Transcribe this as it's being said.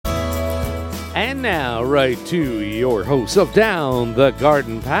And now, right to your hosts of Down the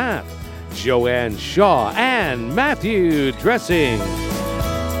Garden Path, Joanne Shaw and Matthew Dressing.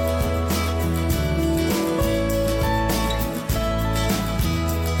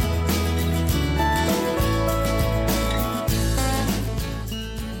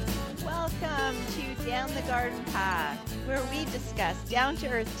 Welcome to Down the Garden Path, where we discuss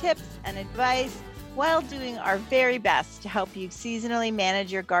down-to-earth tips and advice while doing our very best to help you seasonally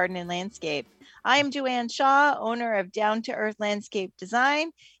manage your garden and landscape. I am Joanne Shaw, owner of Down to Earth Landscape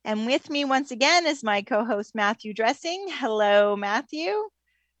Design, and with me once again is my co-host Matthew Dressing. Hello, Matthew.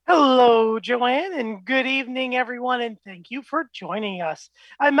 Hello, Joanne, and good evening, everyone, and thank you for joining us.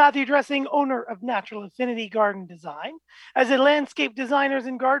 I'm Matthew Dressing, owner of Natural Affinity Garden Design. As a landscape designers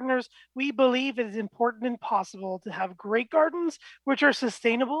and gardeners, we believe it is important and possible to have great gardens which are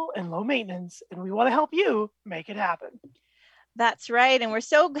sustainable and low maintenance, and we want to help you make it happen. That's right. And we're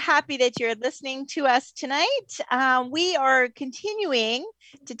so happy that you're listening to us tonight. We are continuing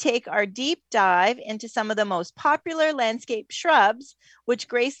to take our deep dive into some of the most popular landscape shrubs, which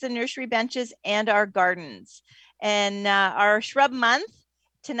grace the nursery benches and our gardens. And our shrub month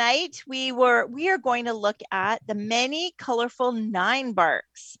tonight, we are going to look at the many colorful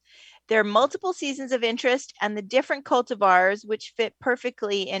 9-barks. There are multiple seasons of interest and the different cultivars which fit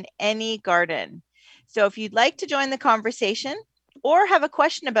perfectly in any garden. So if you'd like to join the conversation or have a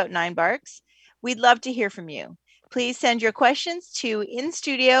question about 9-barks, we'd love to hear from you. Please send your questions to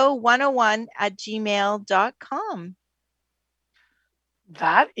instudio101@gmail.com.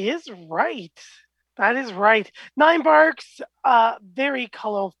 That is right. That is right. 9-barks, very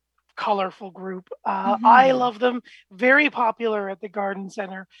colorful group. I love them. Very popular at the garden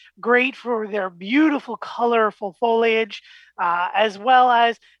center. Great for their beautiful, colorful foliage, as well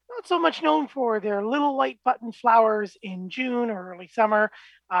as not so much known for their little white button flowers in June or early summer.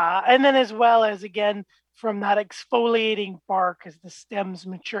 And then as well as, again, from that exfoliating bark as the stems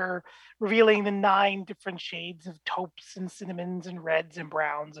mature, revealing the 9 different shades of taupes and cinnamons and reds and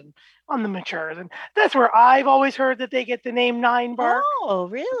browns and on the matures. And that's where I've always heard that they get the name 9-bark. Oh,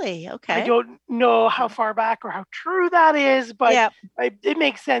 really? Okay. I don't know how far back or how true that is, but it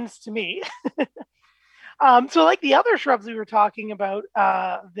makes sense to me. So like the other shrubs we were talking about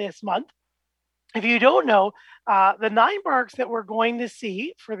this month, if you don't know, the 9-barks that we're going to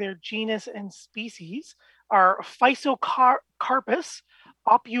see for their genus and species are Physocarpus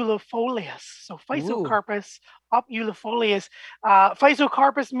opulifolius. So Physocarpus opulifolius.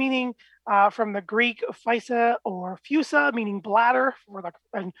 Physocarpus meaning from the Greek physa or fusa, meaning bladder,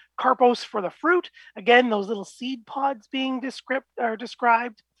 and carpos for the fruit. Again, those little seed pods being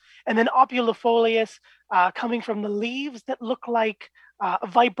described. And then opulifolius coming from the leaves that look like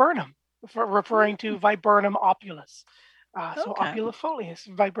viburnum, referring to Viburnum opulus. So opulifolius,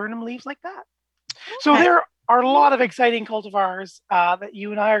 viburnum leaves like that. Okay. So there are a lot of exciting cultivars that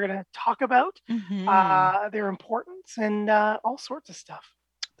you and I are going to talk about, their importance and all sorts of stuff.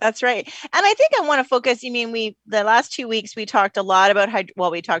 That's right. And I think I want to focus, the last 2 weeks, we talked a lot about,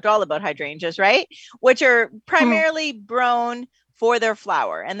 we talked all about hydrangeas, right? Which are primarily grown for their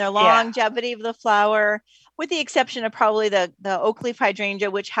flower and their longevity of the flower, with the exception of probably the oak leaf hydrangea,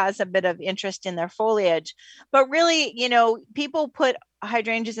 which has a bit of interest in their foliage. But really, people put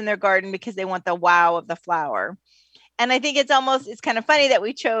hydrangeas in their garden because they want the wow of the flower. And I think it's kind of funny that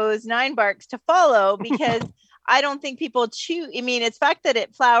we chose 9-barks to follow, because I don't think people choose. It's the fact that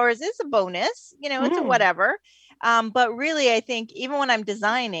it flowers is a bonus, it's a whatever. But really, I think even when I'm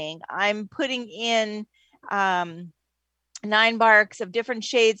designing, I'm putting in 9-barks of different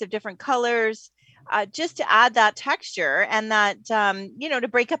shades of different colors, just to add that texture and that, to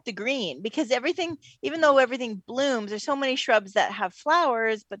break up the green, because everything, even though everything blooms, there's so many shrubs that have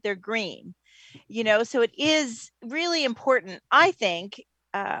flowers, but they're green, so it is really important, I think,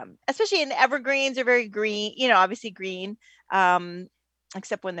 especially in evergreens are very green, obviously green,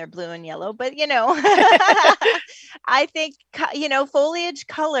 except when they're blue and yellow, but I think, foliage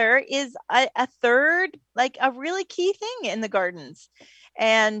color is a third, like a really key thing in the gardens.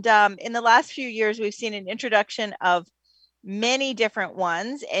 And in the last few years, we've seen an introduction of many different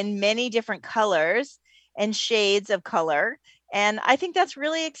ones and many different colors and shades of color. And I think that's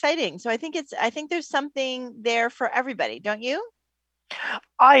really exciting. So I think there's something there for everybody. Don't you?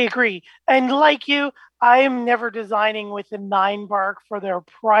 I agree. And like you, I am never designing with a 9-bark for their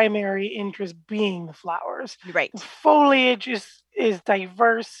primary interest being the flowers. Right. The foliage is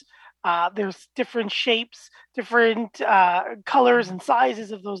diverse. There's different shapes, different colors and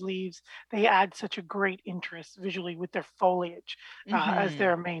sizes of those leaves. They add such a great interest visually with their foliage as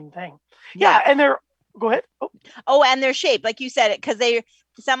their main thing. Yeah, and they're Go ahead. Oh, and their shape, like you said, it because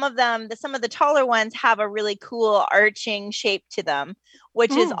some of the taller ones have a really cool arching shape to them,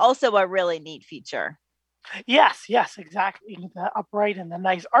 which is also a really neat feature. Yes, exactly. You can get the upright and the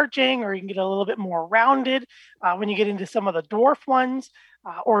nice arching, or you can get a little bit more rounded when you get into some of the dwarf ones,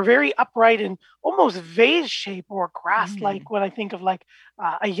 or very upright and almost vase shape or grass-like when I think of like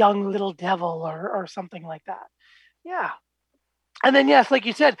a young little devil or something like that. Yeah. And then, yes, like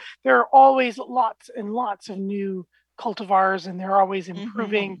you said, there are always lots and lots of new cultivars, and they're always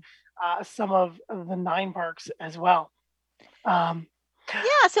improving some of the 9-barks as well.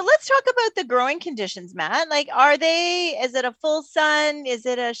 Yeah, so let's talk about the growing conditions, Matt. Like, is it a full sun? Is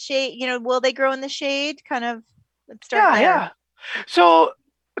it a shade? Will they grow in the shade? Kind of, let's start there. Yeah. So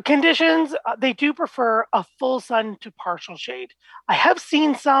conditions, they do prefer a full sun to partial shade. I have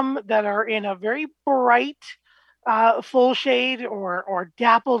seen some that are in a very bright full shade or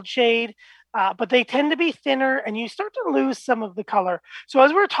dappled shade, but they tend to be thinner and you start to lose some of the color. So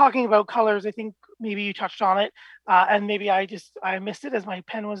as we're talking about colors, I think maybe you touched on it, and maybe I missed it as my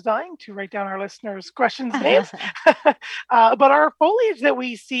pen was dying to write down our listeners' questions names. But our foliage that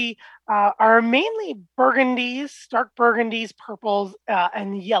we see are mainly burgundies, stark burgundies, purples,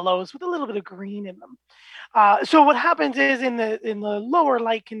 and yellows with a little bit of green in them. So what happens is in the lower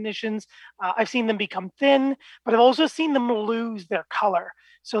light conditions, I've seen them become thin, but I've also seen them lose their color.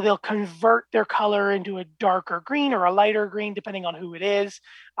 So they'll convert their color into a darker green or a lighter green, depending on who it is,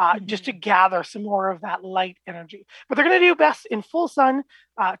 just to gather some more of that light energy. But they're going to do best in full sun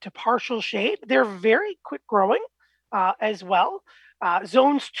to partial shade. They're very quick growing as well.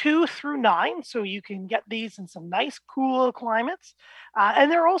 Zones 2 through 9, so you can get these in some nice cool climates.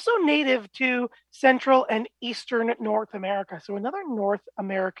 And they're also native to Central and Eastern North America. So another North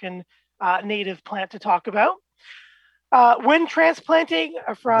American native plant to talk about. When transplanting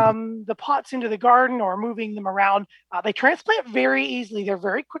from the pots into the garden or moving them around, they transplant very easily. They're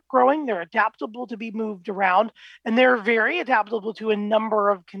very quick growing. They're adaptable to be moved around, and they're very adaptable to a number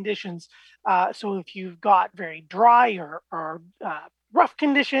of conditions. So if you've got very dry or rough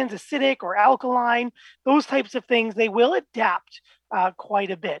conditions, acidic or alkaline, those types of things, they will adapt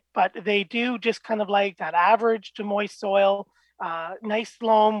quite a bit. But they do just kind of like that average to moist soil, nice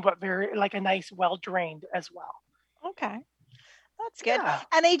loam, but very like a nice well-drained as well. Okay. That's good. Yeah.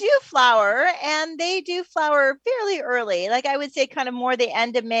 And they do flower fairly early. Like I would say kind of more the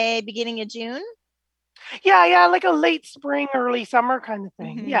end of May, beginning of June. Yeah, like a late spring, early summer kind of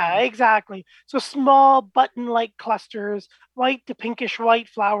thing. Yeah, exactly. So small button-like clusters, white to pinkish white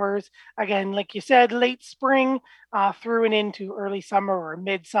flowers. Again, like you said, late spring through and into early summer or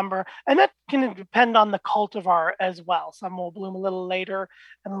midsummer. And that can depend on the cultivar as well. Some will bloom a little later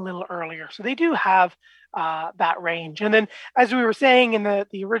and a little earlier. So they do have that range. And then, as we were saying in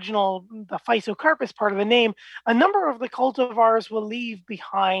the original, the Physocarpus part of the name, a number of the cultivars will leave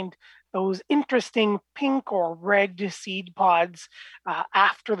behind those interesting pink or red seed pods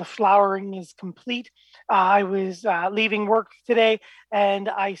after the flowering is complete. I was leaving work today and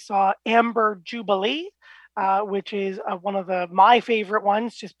I saw Amber Jubilee, which is one of my favorite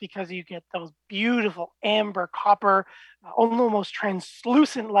ones, just because you get those beautiful amber copper, almost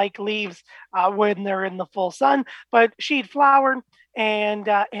translucent like leaves when they're in the full sun. But she'd flowered, and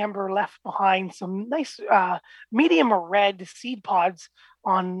Amber left behind some nice medium red seed pods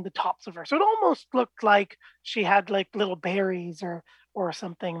on the tops of her. So it almost looked like she had like little berries or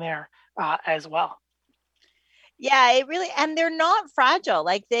something there as well. Yeah, it really, and they're not fragile.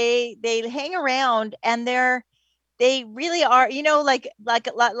 Like they hang around, and they really are, like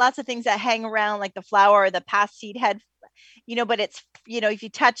lots of things that hang around, like the flower or the past seed head, but it's, if you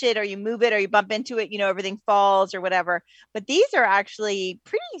touch it or you move it or you bump into it, everything falls or whatever. But these are actually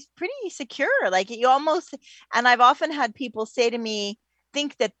pretty secure. Like you almost, and I've often had people say to me,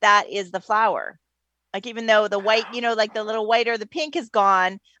 think that is the flower. Like even though the white, like the little white or the pink is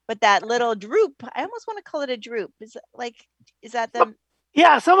gone, but that little droop, I almost want to call it a droop. Is that the?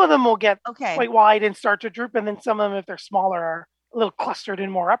 Yeah, some of them will get quite wide and start to droop, and then some of them, if they're smaller, are a little clustered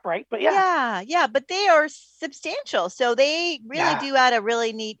and more upright. But yeah, but they are substantial, so they really do add a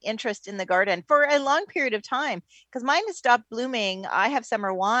really neat interest in the garden for a long period of time. Because mine has stopped blooming. I have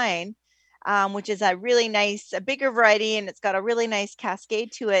summer wine, which is a really nice, a bigger variety, and it's got a really nice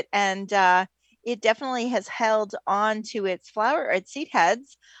cascade to it, and it definitely has held on to its seed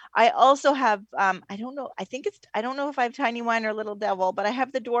heads. I also have, I don't know if I have Tiny Wine or Little Devil, but I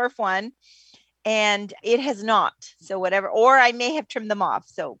have the dwarf one, and it has not. So whatever, or I may have trimmed them off.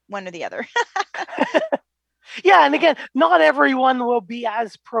 So one or the other. Yeah, and again, not everyone will be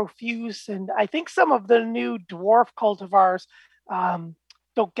as profuse, and I think some of the new dwarf cultivars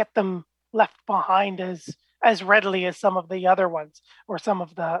don't get them left behind as as readily as some of the other ones or some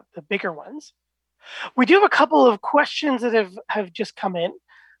of the bigger ones. We do have a couple of questions that have just come in.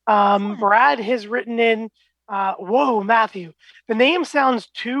 Brad has written in, whoa, Matthew, the name sounds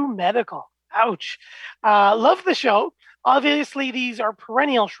too medical. Ouch. Love the show. Obviously, these are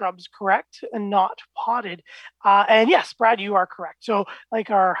perennial shrubs, correct? And not potted. And yes, Brad, you are correct. So like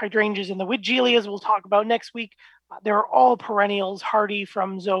our hydrangeas and the Weigelias we'll talk about next week, they're all perennials, hardy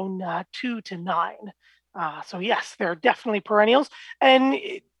from zone 2 to 9. So yes, they're definitely perennials. And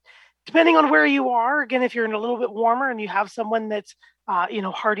depending on where you are, again, if you're in a little bit warmer and you have someone that's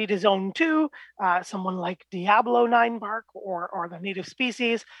hardy to zone 2, someone like Diablo 9 bark or the native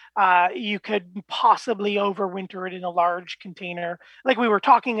species, you could possibly overwinter it in a large container. Like we were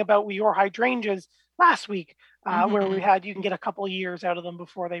talking about with your hydrangeas last week, where you can get a couple of years out of them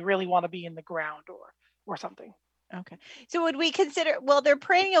before they really want to be in the ground or something. Okay. So would we consider, well, they're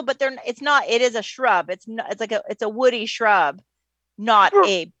perennial, but it is a shrub. It's a woody shrub, not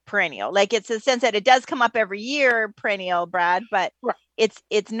a perennial. Like it's a sense that it does come up every year, perennial, Brad, but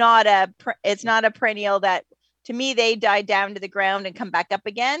it's not a perennial that, to me, they die down to the ground and come back up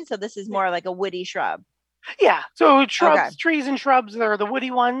again. So this is more like a woody shrub. Yeah. So shrubs, trees and shrubs, they're the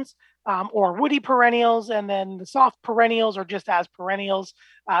woody ones. Or woody perennials, and then the soft perennials are just as perennials.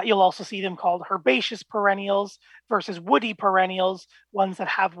 You'll also see them called herbaceous perennials versus woody perennials, ones that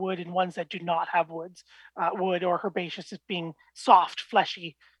have wood and ones that do not have wood, or herbaceous as being soft,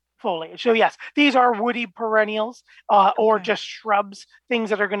 fleshy foliage. So yes, these are woody perennials or just shrubs, things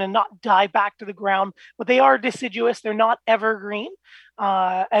that are going to not die back to the ground, but they are deciduous. They're not evergreen.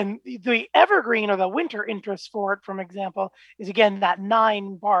 And the evergreen or the winter interest for it, for example, is again that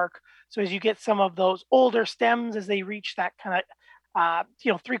 9 bark. So as you get some of those older stems, as they reach that kind of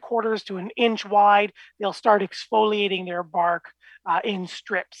 3/4 to an inch wide, they'll start exfoliating their bark in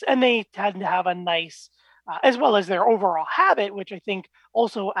strips, and they tend to have a nice, as well as their overall habit, which I think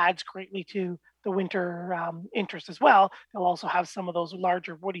also adds greatly to the winter interest as well. They'll also have some of those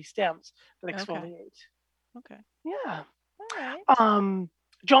larger woody stems that exfoliate. Okay. Yeah. All right.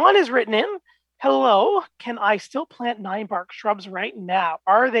 John has written in, hello, can I still plant 9 bark shrubs right now?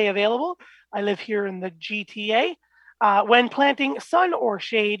 Are they available? I live here in the GTA. When planting, sun or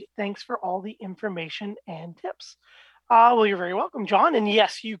shade, thanks for all the information and tips. Well, you're very welcome, John. And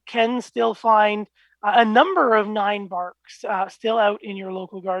yes, you can still find a number of 9 barks still out in your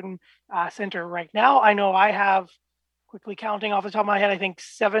local garden center right now. I know I have, quickly counting off the top of my head, I think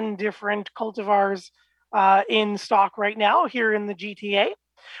 7 different cultivars in stock right now here in the GTA.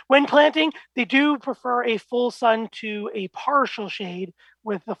 When planting, they do prefer a full sun to a partial shade,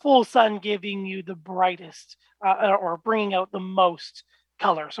 with the full sun giving you the brightest or bringing out the most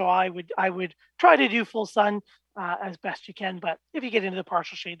color. So I would try to do full sun as best you can, but if you get into the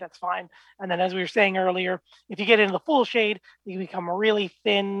partial shade, that's fine. And then, as we were saying earlier, if you get into the full shade, you become really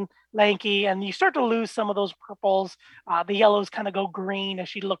thin, lanky, and you start to lose some of those purples. The yellows kind of go green as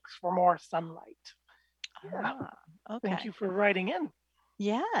she looks for more sunlight. Yeah. Okay. Thank you for writing in.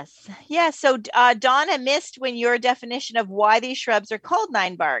 Yes. Yeah. So Donna missed when your definition of why these shrubs are called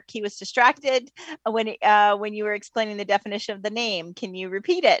 9 bark. He was distracted when you were explaining the definition of the name. Can you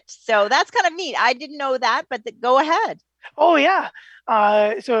repeat it? So that's kind of neat. I didn't know that, but go ahead. Oh yeah.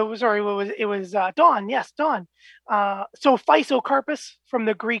 So it was Dawn. Yes, Dawn. So Physocarpus from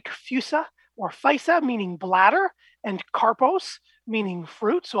the Greek physa or physa, meaning bladder, and karpos, meaning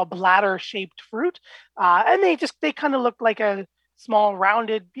fruit. So a bladder-shaped fruit, and they kind of look like a small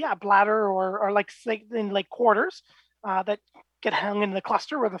rounded bladder or like in quarters that get hung in the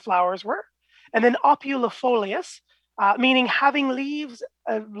cluster where the flowers were. And then opulifolious, meaning having leaves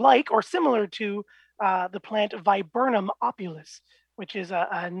like or similar to the plant Viburnum opulus, which is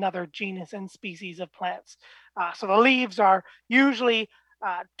another genus and species of plants. So the leaves are usually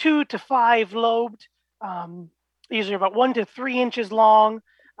 2 to 5 lobed, usually about 1 to 3 inches long,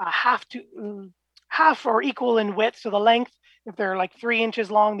 half or equal in width. So the length, if they're like 3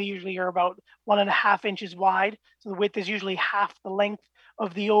 inches long, they usually are about 1.5 inches wide. So the width is usually half the length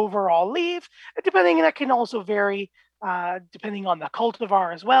of the overall leaf. That can also vary depending on the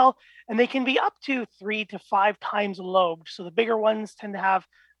cultivar as well. And they can be up to 3 to 5 times lobed. So the bigger ones tend to have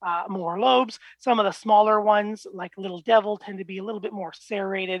more lobes. Some of the smaller ones, like Little Devil, tend to be a little bit more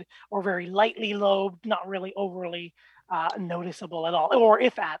serrated or very lightly lobed, not really overly noticeable at all, or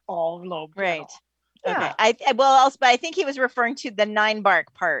if at all lobed. Right. Yeah. Okay. But I think he was referring to the 9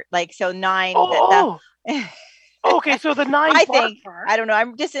 bark part, like so 9. Okay, so the 9 I bark think part. I don't know.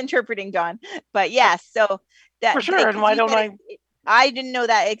 I'm just interpreting, Don. But yes, so that for sure. And why don't I? I didn't know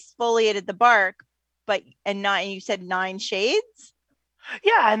that exfoliated the bark, and you said 9 shades.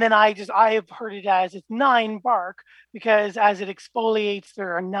 Yeah, and then I've heard it as it's 9 bark because as it exfoliates,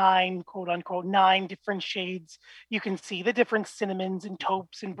 there are 9, quote unquote, 9 different shades. You can see the different cinnamons and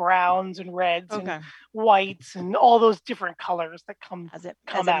taupes and browns and reds and whites and all those different colors that come as it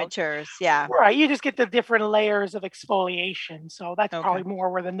out. matures. Yeah. Right. You just get the different layers of exfoliation. So that's probably more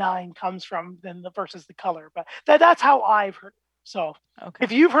where the 9 comes from than versus the color. But that's how I've heard it. So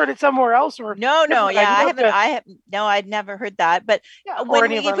if you've heard it somewhere else or no, I'd never heard that. But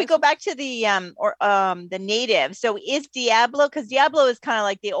if we go back to the native, so is Diablo, because Diablo is kind of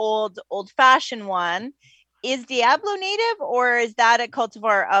like the old fashioned one. Is Diablo native, or is that a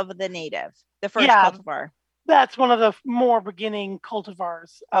cultivar of the native, the first cultivar? That's one of the more beginning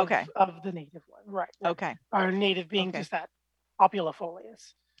cultivars of the native one, right? Okay. Our native being just that Opula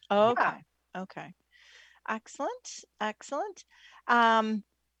folius. Okay. Excellent.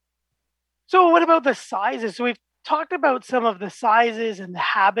 So what about the sizes? So we've talked about some of the sizes and the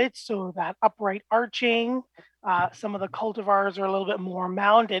habits. So that upright arching, some of the cultivars are a little bit more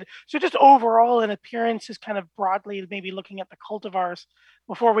mounded. So just overall in appearance, is kind of broadly maybe looking at the cultivars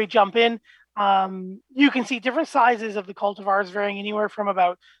before we jump in. You can see different sizes of the cultivars varying anywhere from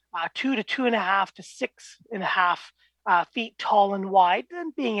about 2 to 2.5 to 6.5 feet tall and wide,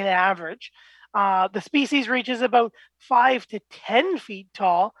 and being an average. The species reaches about 5 to 10 feet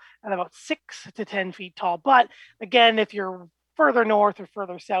tall and about 6 to 10 feet tall. But again, if you're further north or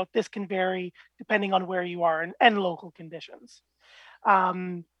further south, this can vary depending on where you are and local conditions.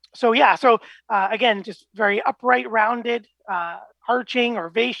 Again, just very upright, rounded, arching or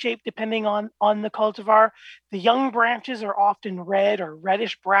vase-shaped depending on the cultivar. The young branches are often red or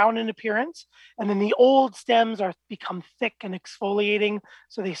reddish brown in appearance, and then the old stems become thick and exfoliating,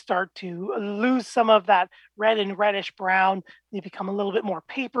 so they start to lose some of that red and reddish brown. They become a little bit more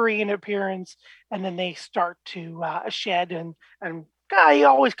papery in appearance, and then they start to shed and I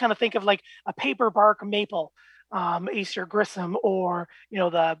always kind of think of like a paper bark maple, Acer grissom, or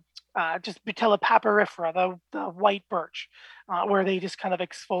the just Butilla papyrifera, the white birch, where they just kind of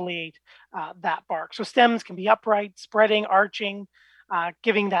exfoliate that bark. So stems can be upright, spreading, arching,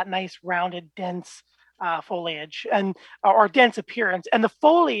 giving that nice rounded, dense foliage or dense appearance. And the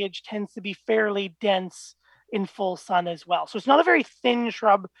foliage tends to be fairly dense in full sun as well. So it's not a very thin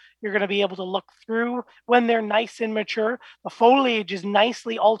shrub you're going to be able to look through when they're nice and mature. The foliage is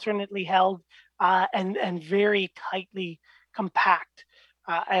nicely alternately held and very tightly compact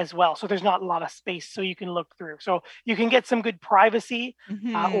as well. So there's not a lot of space so you can look through. So you can get some good privacy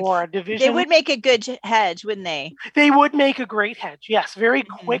or a division. They would make a good hedge, wouldn't they? They would make a great hedge. Yes. Very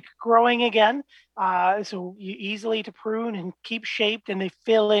quick growing again. So you easily to prune and keep shaped, and they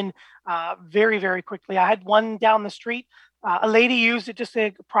fill in very, very quickly. I had one down the street. A lady used it just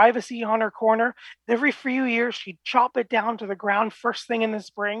to privacy on her corner. Every few years, she'd chop it down to the ground first thing in the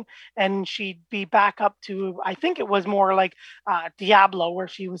spring, and she'd be back up to, I think it was more like Diablo, where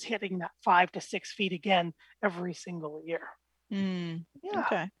she was hitting that 5 to 6 feet again every single year. Yeah.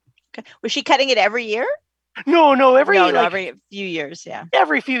 Okay. Was she cutting it every year? No, every few years. Yeah.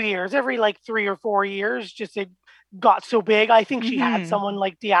 Every few years, every like 3 or 4 years, just it got so big. I think she had someone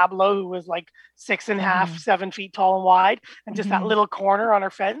like Diablo who was like 6.5, 7 feet tall and wide, and just that little corner on her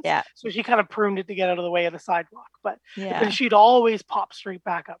fence. Yeah. So she kind of pruned it to get out of the way of the sidewalk, but she'd always pop straight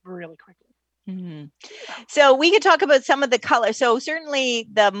back up really quickly. So we could talk about some of the colors. So certainly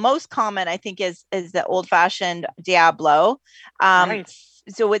the most common, I think, is the old-fashioned Diablo. Right.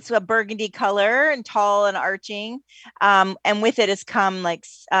 So it's a burgundy color and tall and arching. And with it has come like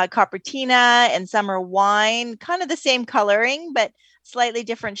Coppertina and Summer Wine, kind of the same coloring, but slightly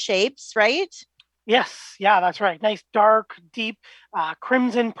different shapes, right? Yes. Yeah, that's right. Nice, dark, deep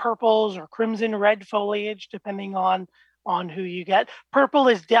crimson purples or crimson red foliage, depending on who you get. Purple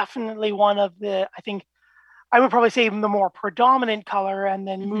is definitely one of the, I think, I would probably say the more predominant color, and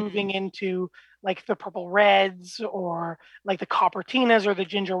then moving into like the purple reds or like the Coppertinas or the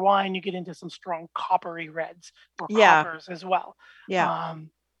ginger wine, you get into some strong coppery reds or coppers as well. And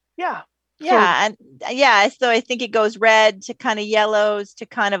so I think it goes red to kind of yellows to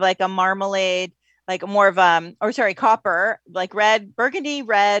kind of like a marmalade, like more of copper, like red, burgundy,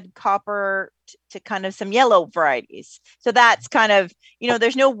 red, copper to kind of some yellow varieties. So that's kind of,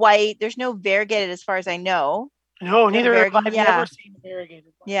 there's no white, there's no variegated as far as I know. No, neither have I. I've never seen variegated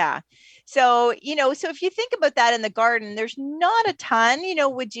one. Yeah. So, so if you think about that in the garden, there's not a ton,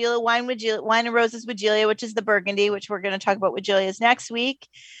 wine and roses Weigela, which is the burgundy, which we're going to talk about Weigelias next week.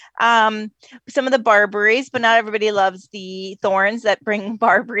 Some of the barberries, but not everybody loves the thorns that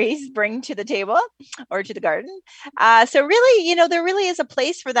barberries bring to the table or to the garden. So really, there really is a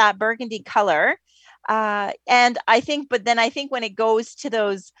place for that burgundy color. And I think when it goes to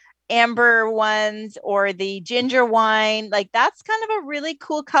those amber ones or the ginger wine, like that's kind of a really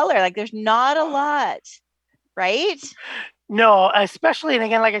cool color. Like there's not a lot, right? No, especially, and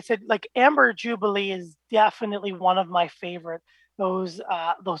again, like I said, like Amber Jubilee is definitely one of my favorite. Those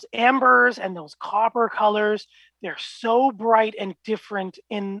ambers and those copper colors, they're so bright and different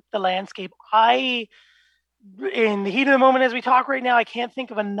in the landscape. In the heat of the moment as we talk right now, I can't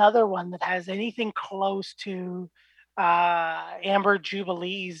think of another one that has anything close to Amber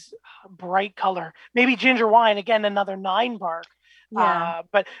Jubilee's bright color. Maybe ginger wine, again, another 9 bark. Yeah.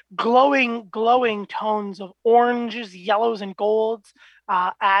 But glowing tones of oranges, yellows, and golds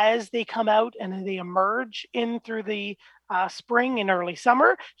as they come out and they emerge in through the spring and early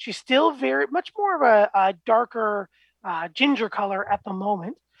summer. She's still very much more of a darker ginger color at the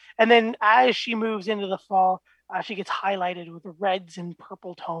moment. And then as she moves into the fall, she gets highlighted with reds and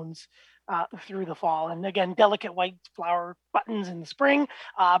purple tones through the fall. And again, delicate white flower buttons in the spring,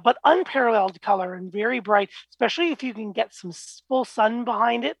 but unparalleled color and very bright, especially if you can get some full sun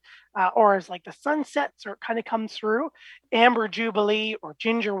behind it, or as like the sun sets or it kind of comes through. Amber Jubilee or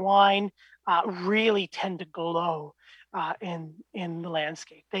ginger wine really tend to glow in the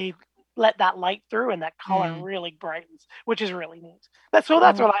landscape. They let that light through and that color really brightens, which is really neat. That's what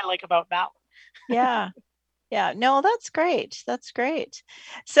I like about that one. Yeah, no, that's great.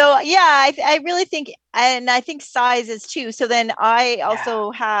 So yeah, I really think, and I think sizes too. So then I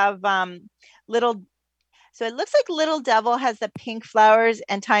also have little, so it looks like Little Devil has the pink flowers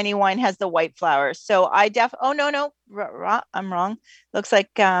and Tiny Wine has the white flowers. So oh no, I'm wrong. Looks like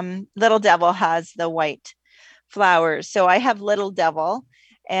Little Devil has the white flowers. So I have Little Devil.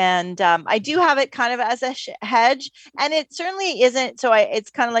 And I do have it kind of as a hedge, and it certainly isn't. So it's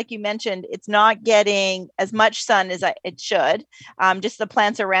kind of like you mentioned, it's not getting as much sun as it should. Just the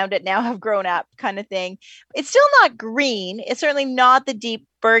plants around it now have grown up, kind of thing. It's still not green. It's certainly not the deep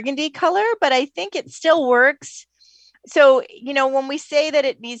burgundy color, but I think it still works. So, when we say that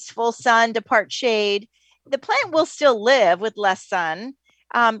it needs full sun to part shade, the plant will still live with less sun.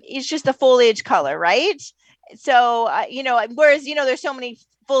 It's just the foliage color, right? So, whereas, there's so many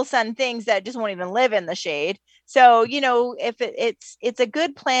full sun things that just won't even live in the shade. So, if it's a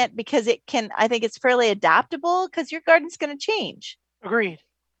good plant because I think it's fairly adaptable because your garden's going to change. Agreed.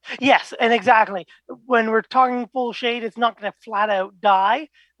 Yes, and exactly. When we're talking full shade, it's not going to flat out die.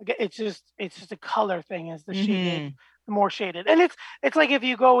 It's just a color thing as the shade, the more shaded. And it's like if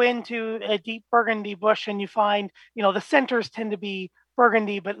you go into a deep burgundy bush and you find, the centers tend to be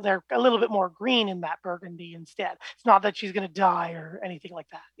burgundy, but they're a little bit more green in that burgundy instead. It's not that she's going to die or anything like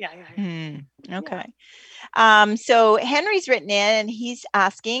that. Yeah. Okay. So Henry's written in and he's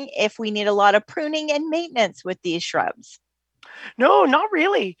asking if we need a lot of pruning and maintenance with these shrubs. No, not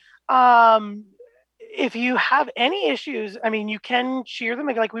really. If you have any issues, you can shear them.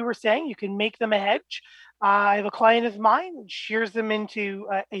 Like we were saying, you can make them a hedge. I have a client of mine who shears them into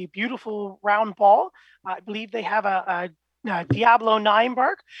a beautiful round ball. I believe they have a Diablo 9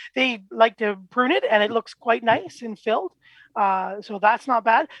 bark. They like to prune it and it looks quite nice and filled. So that's not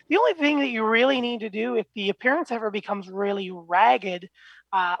bad. The only thing that you really need to do if the appearance ever becomes really ragged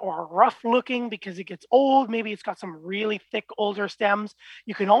or rough looking because it gets old, maybe it's got some really thick older stems,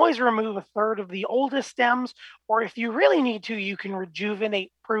 you can always remove a third of the oldest stems, or if you really need to, you can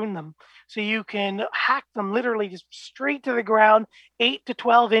rejuvenate, prune them. So you can hack them literally just straight to the ground, 8 to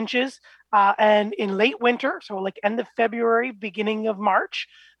 12 inches. And in late winter, so like end of February, beginning of March,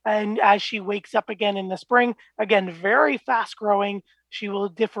 and as she wakes up again in the spring, again, very fast growing, she will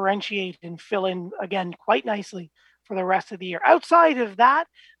differentiate and fill in again quite nicely for the rest of the year. Outside of that,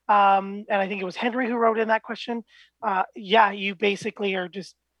 and I think it was Henry who wrote in that question, you basically are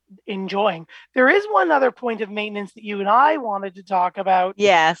just enjoying. There is one other point of maintenance that you and I wanted to talk about.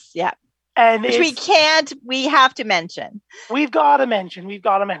 Yes, yeah. And which we have to mention. We've got to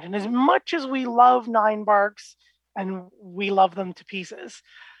mention. As much as we love 9 barks and we love them to pieces,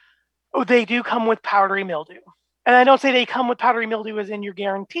 they do come with powdery mildew. And I don't say they come with powdery mildew as in you're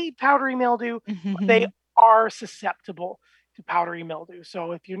guaranteed powdery mildew, but they are susceptible to powdery mildew.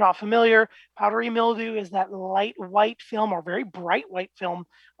 So if you're not familiar, powdery mildew is that light white film or very bright white film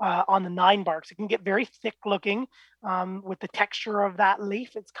on the 9 barks. It can get very thick looking with the texture of that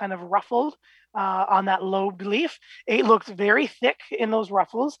leaf. It's kind of ruffled on that lobed leaf. It looks very thick in those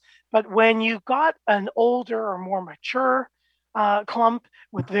ruffles, but when you've got an older or more mature clump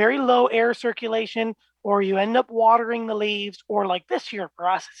with very low air circulation, or you end up watering the leaves, or like this year for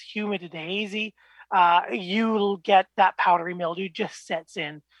us, it's humid and hazy, you'll get that powdery mildew just sets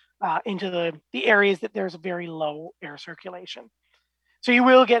in into the areas that there's a very low air circulation. So you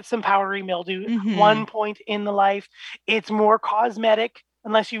will get some powdery mildew at one point in the life. It's more cosmetic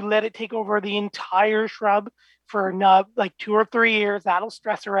unless you let it take over the entire shrub for like 2 or 3 years. That'll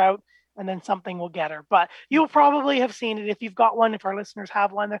stress her out, and then something will get her. But you'll probably have seen it if you've got one. If our listeners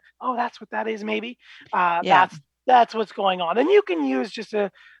have one, oh, that's what that is. Maybe that's what's going on. And you can use just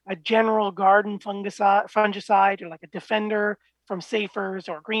a general garden fungicide, or like a Defender from Safer's,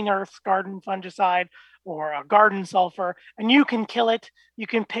 or Green Earth's garden fungicide, or a garden sulfur, and you can kill it. You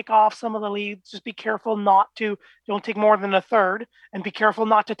can pick off some of the leaves. Just be careful don't take more than a third, and be careful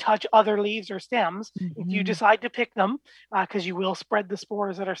not to touch other leaves or stems if you decide to pick them, because you will spread the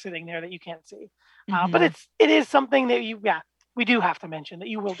spores that are sitting there that you can't see. But it is something that we do have to mention that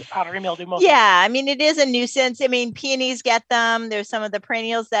you will get powdery mildew most. Yeah, I mean, it is a nuisance. I mean, peonies get them. There's some of the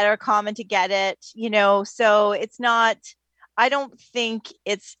perennials that are common to get it, so it's not, I don't think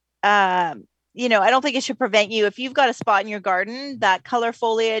it's, I don't think it should prevent you. If you've got a spot in your garden, that color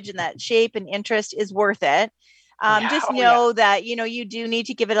foliage and that shape and interest is worth it. Just know that, you do need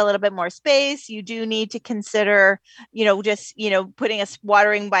to give it a little bit more space. You do need to consider, putting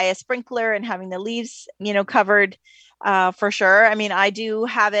watering by a sprinkler and having the leaves, covered, for sure. I mean, I do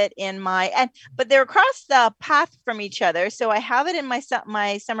have it in but they're across the path from each other. So I have it in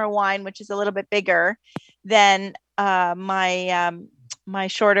my summer wine, which is a little bit bigger than my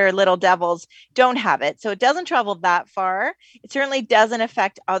shorter Little Devils don't have it. So it doesn't travel that far. It certainly doesn't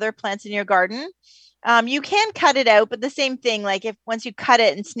affect other plants in your garden. You can cut it out, but the same thing, like once you cut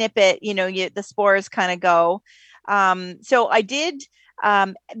it and snip it, the spores kind of go. So I did,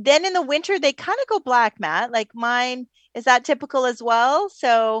 then in the winter, they kind of go black, Matt, like mine. Is that typical as well?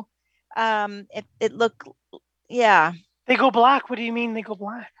 So, it look, yeah. They go black. What do you mean they go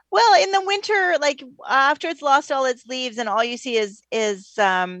black? Well, in the winter, like after it's lost all its leaves and all you see is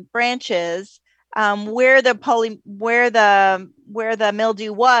branches, where the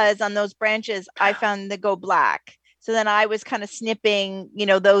mildew was on those branches, I found they go black. So then I was kind of snipping,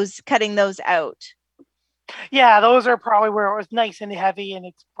 cutting those out. Yeah, those are probably where it was nice and heavy, and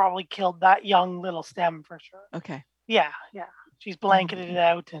it's probably killed that young little stem for sure. Okay. Yeah. She's blanketed it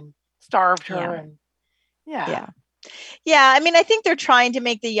out and starved her, and Yeah, I mean, I think they're trying to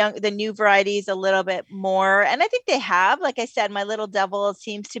make the new varieties a little bit more, and I think they have. Like I said, my Little Devil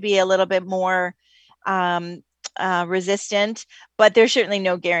seems to be a little bit more resistant, but there's certainly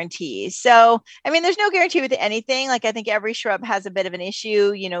no guarantees. So, I mean, there's no guarantee with anything. Like I think every shrub has a bit of an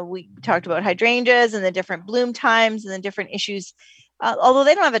issue. We talked about hydrangeas and the different bloom times and the different issues. Although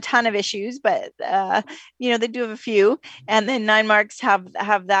they don't have a ton of issues, but they do have a few. And then 9 Marks have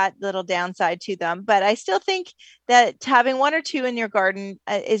that little downside to them. But I still think that having 1 or 2 in your garden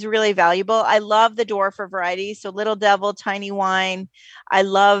is really valuable. I love the dwarfer varieties. So Little Devil, Tiny Wine. I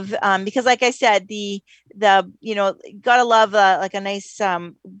love because, like I said, the gotta love like a nice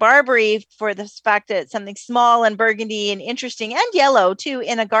Barbary for the fact that it's something small and burgundy and interesting and yellow too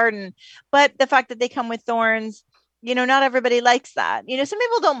in a garden. But the fact that they come with thorns. Not everybody likes that. Some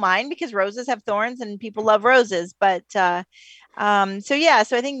people don't mind because roses have thorns and people love roses. But so I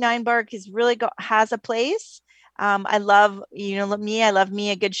think 9 Bark has a place. I love, I love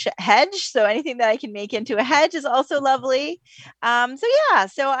me a good hedge. So anything that I can make into a hedge is also lovely. So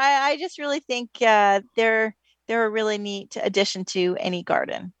I just really think they're a really neat addition to any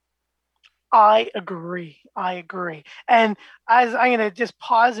garden. I agree. And as I'm going to just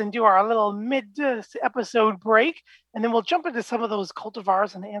pause and do our little mid-episode break, and then we'll jump into some of those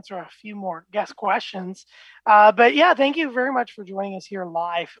cultivars and answer a few more guest questions. But yeah, thank you very much for joining us here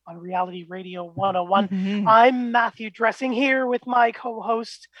live on Reality Radio 101. Mm-hmm. I'm Matthew Dressing here with my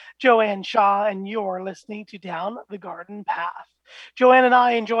co-host, Joanne Shaw, and you're listening to Down the Garden Path. Joanne and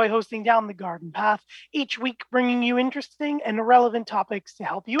I enjoy hosting Down the Garden Path, each week bringing you interesting and relevant topics to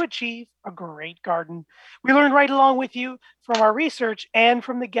help you achieve a great garden. We learn right along with you from our research and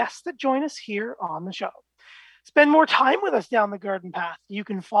from the guests that join us here on the show. Spend more time with us down the garden path. You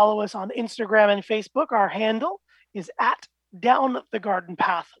can follow us on Instagram and Facebook. Our handle is at Down the Garden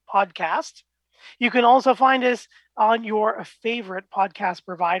Path Podcast. You can also find us on your favorite podcast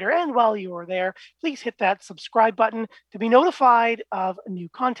provider. And while you're there, please hit that subscribe button to be notified of new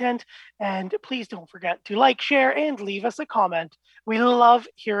content. And please don't forget to like, share, and leave us a comment. We love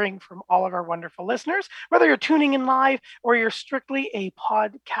hearing from all of our wonderful listeners. Whether you're tuning in live or you're strictly a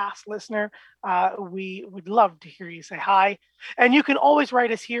podcast listener, we would love to hear you say hi. And you can always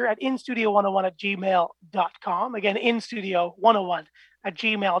write us here at instudio101@gmail.com. Again,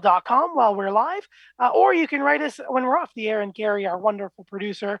 instudio101@gmail.com while we're live, or you can write us when we're off the air, and Gary, our wonderful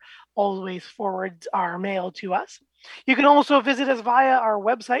producer, always forwards our mail to us. You can also visit us via our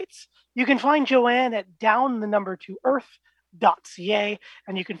websites. You can find Joanne at Down2Earth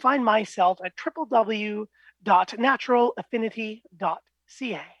and you can find myself at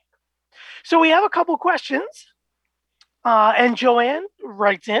www.naturalaffinity.ca. So we have a couple questions, and Joanne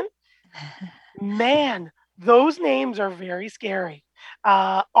writes in, man, those names are very scary.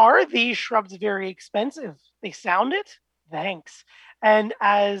 Are these shrubs very expensive? They sound it? Thanks. And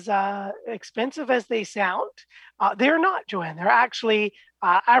as expensive as they sound, they're not, Joanne. They're actually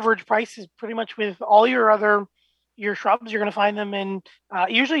average prices pretty much with all your shrubs. You're going to find them in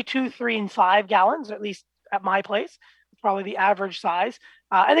usually 2, 3, and 5 gallons, at least at my place. It's probably the average size.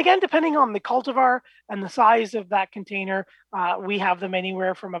 And again, depending on the cultivar and the size of that container, we have them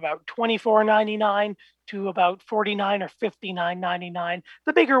anywhere from about $24.99 to about $49 or $59.99.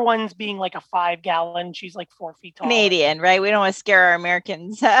 The bigger ones being like a 5-gallon. She's like 4 feet tall. Canadian, right? We don't want to scare our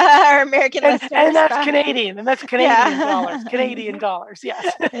Americans, our American listeners. And that's Canadian. And that's Canadian dollars. Canadian dollars.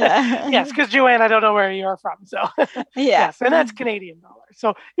 Yes. Yes. Because Joanne, I don't know where you're from. So yes. And that's Canadian dollars.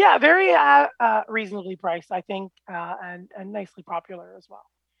 So yeah, very reasonably priced, I think, and nicely popular as well.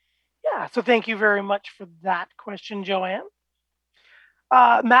 Yeah, so thank you very much for that question, Joanne.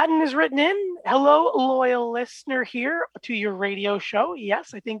 Madden has written in, hello, loyal listener here to your radio show.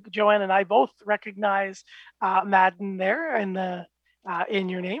 Yes, I think Joanne and I both recognize Madden there in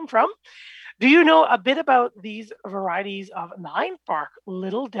your name from. Do you know a bit about these varieties of 9-bark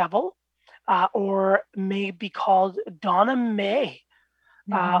Little Devil, or may be called Donna May?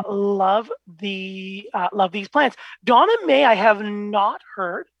 Love these plants. Donna May, I have not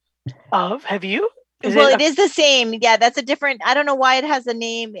heard of. Have you? It is the same. Yeah, that's a different. I don't know why it has a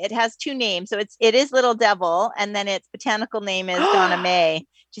name. It has 2 names. So it is Little Devil, and then its botanical name is Donna May. Did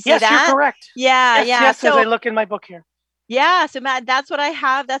you see that? Yes, you're correct. Yeah. Yes, so, as I look in my book here. Yeah, so Matt, that's what I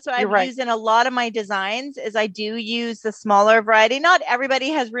have. That's what I've used in a lot of my designs. Is I do use the smaller variety. Not everybody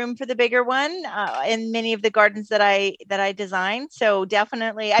has room for the bigger one in many of the gardens that I design. So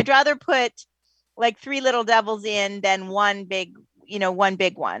definitely, I'd rather put like 3 Little Devils in than one big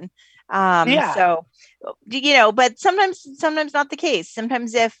one. So, but sometimes not the case.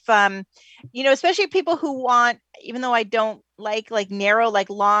 Sometimes if, especially people who want, even though I don't like narrow, like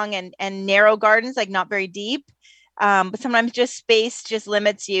long and narrow gardens, like not very deep. But sometimes just space just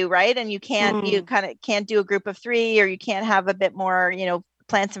limits you, right? And you can't do a group of 3, or you can't have a bit more,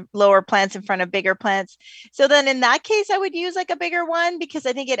 lower plants in front of bigger plants. So then in that case, I would use like a bigger one, because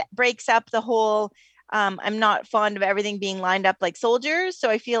I think it breaks up the whole, I'm not fond of everything being lined up like soldiers. So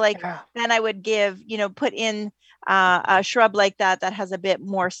I feel like then I would put in a shrub like that has a bit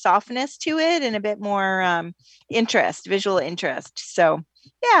more softness to it and a bit more visual interest. So,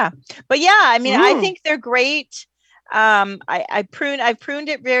 yeah. But yeah, I mean, I think they're great. I've pruned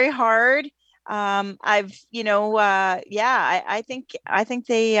it very hard. I think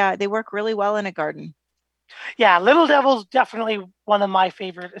they work really well in a garden. Yeah, Little Devil's definitely one of my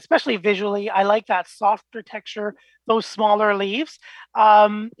favorite, especially visually. I like that softer texture, those smaller leaves.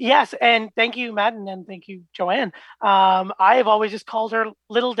 Yes, and thank you, Madden, and thank you, Joanne. I have always just called her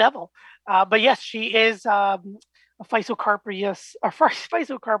Little Devil. But yes, she is a Physocarpus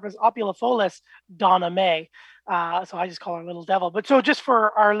opulifolis Donna May. So I just call her Little Devil. But so just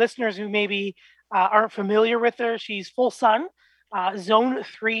for our listeners who maybe aren't familiar with her, she's full sun, zone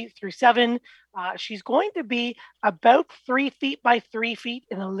 3 through 7. She's going to be about 3 feet by 3 feet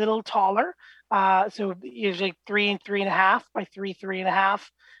and a little taller. So usually 3 and 3.5 by 3, 3.5.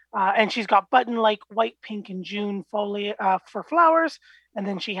 And she's got button-like white, pink, and June foliage for flowers. And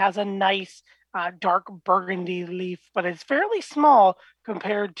then she has a nice dark burgundy leaf, but it's fairly small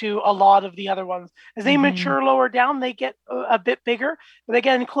compared to a lot of the other ones. As they mature lower down, they get a bit bigger, but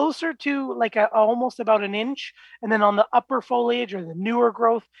again, closer to like almost about an inch. And then on the upper foliage or the newer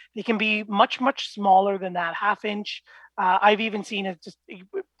growth, they can be much, much smaller than that, 1/2 inch. I've even seen it just,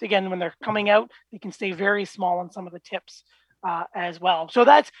 again, when they're coming out, they can stay very small on some of the tips as well. So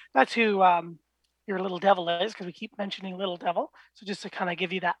that's who your Little Devil is, because we keep mentioning Little Devil. So just to kind of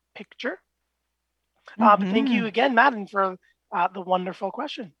give you that picture. But thank you again, Madden, for the wonderful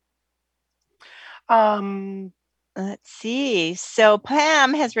question. Let's see. So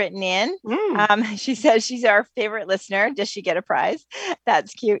Pam has written in. She says she's our favorite listener. Does she get a prize?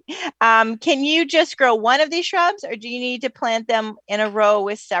 That's cute. Can you just grow one of these shrubs, or do you need to plant them in a row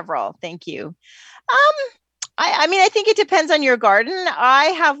with several? Thank you. I mean, I think it depends on your garden. I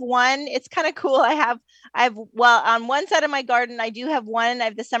have one. It's kind of cool. I have well, on one side of my garden, I do have one. I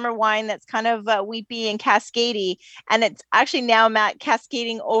have the summer wine that's kind of weepy and cascadey, and it's actually now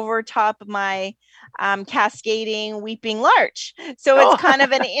cascading over top of my cascading weeping larch. So it's kind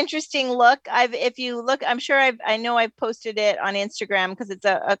of an interesting look. If you look, I'm sure I know I've posted it on Instagram because it's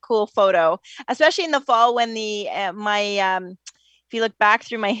a cool photo, especially in the fall when if you look back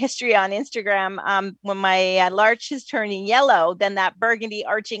through my history on Instagram, when my larch is turning yellow, then that burgundy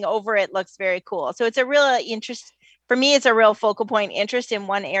arching over it looks very cool. So it's a real interest. For me, it's a real focal point interest in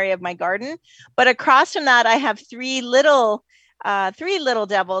one area of my garden. But across from that, I have three little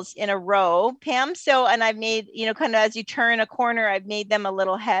devils in a row, Pam. So, and I've made, kind of as you turn a corner, I've made them a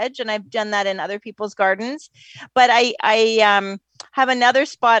little hedge, and I've done that in other people's gardens. But I have another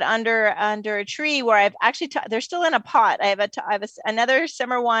spot under a tree where I've actually they're still in a pot. I have another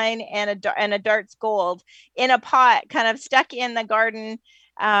summer wine and a Darts Gold in a pot, kind of stuck in the garden,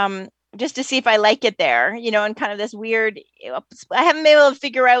 just to see if I like it there, and kind of this weird, I haven't been able to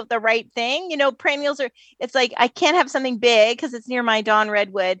figure out the right thing. Perennials it's like, I can't have something big because it's near my Dawn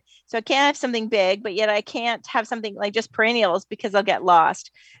Redwood. So I can't have something big, but yet I can't have something like just perennials because I'll get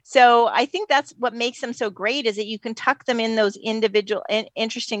lost. So I think that's what makes them so great, is that you can tuck them in those individual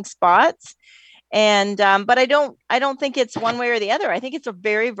interesting spots. And, but I don't think it's one way or the other. I think it's a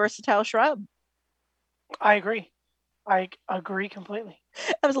very versatile shrub. I agree completely.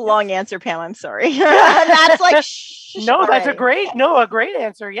 That was a long answer, Pam. I'm sorry. That's like no, that's a great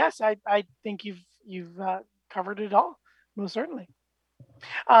answer. Yes, I think you've covered it all, most certainly.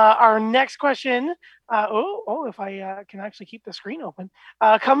 Our next question, if I can actually keep the screen open,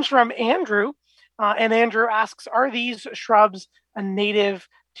 comes from Andrew, and Andrew asks, "Are these shrubs a native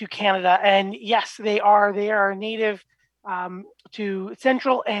to Canada?" And yes, they are. They are native to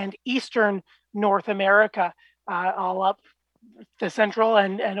Central and Eastern North America. All up the central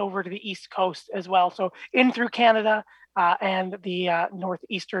and over to the East Coast as well. So in through Canada and the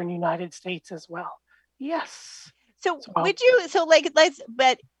northeastern United States as well. Yes. So would you,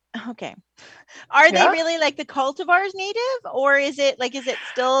 okay. Are they really like the cultivars native, or is it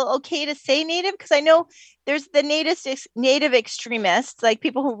still okay to say native? Because I know there's the native extremists, like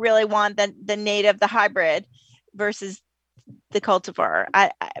people who really want the native, the hybrid versus the cultivar.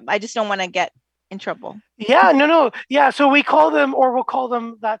 I just don't want to get in trouble. Yeah, no. Yeah, so we'll call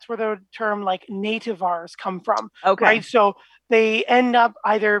them, that's where the term like nativars come from. Okay. Right? So they end up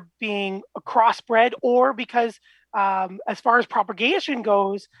either being a crossbred, or because as far as propagation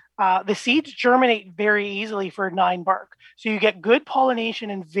goes, the seeds germinate very easily for 9-bark. So you get good pollination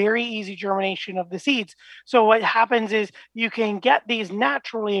and very easy germination of the seeds. So what happens is you can get these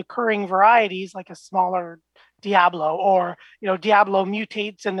naturally occurring varieties, like a smaller Diablo, or Diablo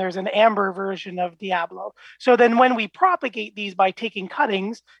mutates and there's an amber version of Diablo. So then when we propagate these by taking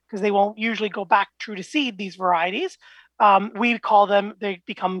cuttings, because they won't usually go back true to seed, these varieties, we call them, they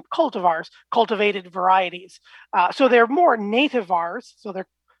become cultivars, cultivated varieties. So they're more nativars, so they're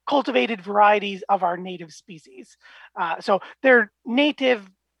cultivated varieties of our native species. So they're native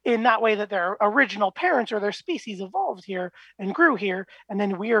in that way that their original parents or their species evolved here and grew here, and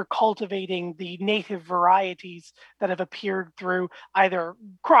then we are cultivating the native varieties that have appeared through either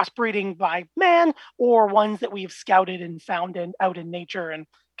crossbreeding by man or ones that we've scouted and found out in nature and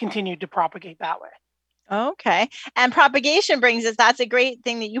continued to propagate that way. Okay. And propagation brings us, that's a great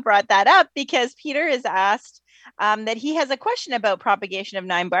thing that you brought that up, because Peter has asked that he has a question about propagation of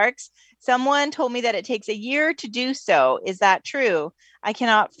 9-barks. Someone told me that it takes a year to do so. Is that true? I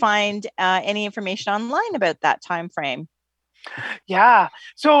cannot find any information online about that time frame. Yeah.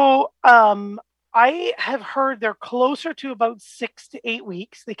 So I have heard they're closer to about 6 to 8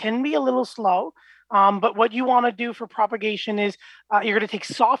 weeks. They can be a little slow. But what you want to do for propagation is you're going to take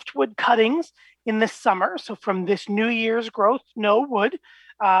softwood cuttings in the summer. So from this New Year's growth, no wood,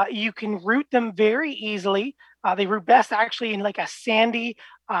 you can root them very easily. They root best actually in like a sandy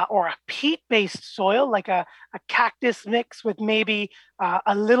or a peat-based soil, like a cactus mix with maybe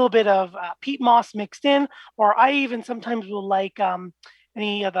a little bit of peat moss mixed in. Or I even sometimes will like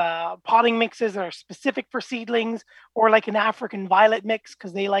any of the potting mixes that are specific for seedlings, or like an African violet mix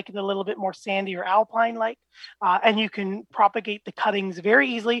because they like it a little bit more sandy or alpine-like. And you can propagate the cuttings very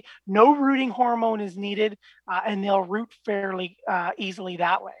easily. No rooting hormone is needed, and they'll root fairly easily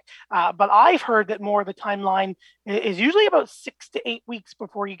that way. But I've heard that more of the timeline is usually about 6 to 8 weeks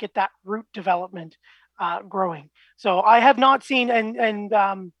before you get that root development growing. So I have not seen,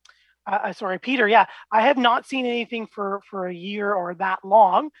 sorry, Peter. Yeah, I have not seen anything for a year or that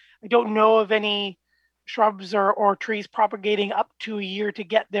long. I don't know of any shrubs or trees propagating up to a year to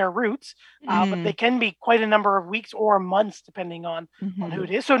get their roots, but they can be quite a number of weeks or months depending on who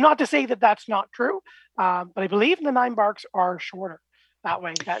it is. So not to say that that's not true, but I believe the 9 barks are shorter that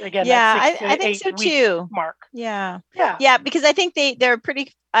way. That, again, yeah, that I think so too. Mark. Yeah, because I think they're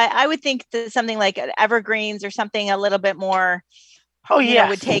pretty. I would think that something like evergreens or something a little bit more.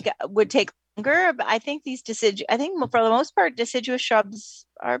 Would take longer. But I think I think for the most part, deciduous shrubs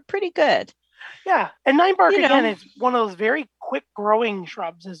are pretty good. Yeah, and 9 bark again is one of those very quick growing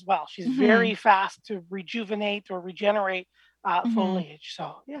shrubs as well. She's very fast to rejuvenate or regenerate foliage.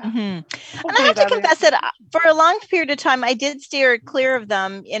 So yeah, and I have to confess that for a long period of time, I did steer clear of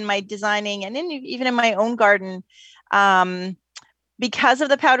them in my designing and even in my own garden because of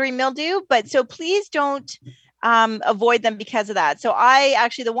the powdery mildew. But so please don't avoid them because of that. So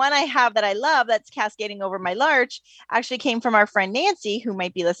the one I have that I love that's cascading over my larch actually came from our friend Nancy, who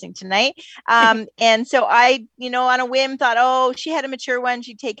might be listening tonight. And so I, on a whim thought, oh, she had a mature one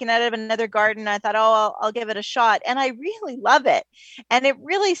she'd taken out of another garden. I thought, oh, I'll give it a shot. And I really love it. And it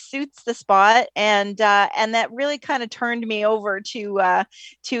really suits the spot. And that really kind of turned me over to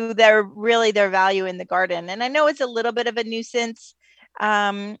their value in the garden. And I know it's a little bit of a nuisance,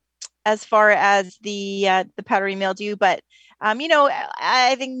 as far as the powdery mildew, but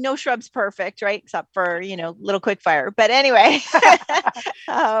I think no shrub's perfect, right? Except for little quickfire. But anyway,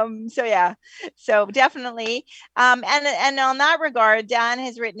 so definitely. And on that regard, Dan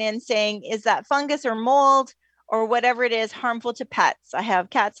has written in saying, is that fungus or mold or whatever it is harmful to pets? I have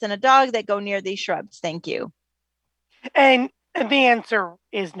cats and a dog that go near these shrubs. Thank you. And the answer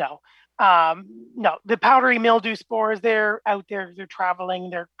is no. No, the powdery mildew spores, they're out there, they're traveling.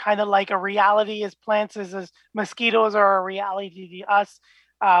 They're kind of like a reality as plants as mosquitoes are a reality to us.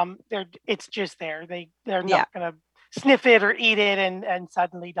 It's just there. They're not going to sniff it or eat it and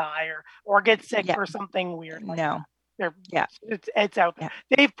suddenly die or get sick or something weird. Like that. It's out there.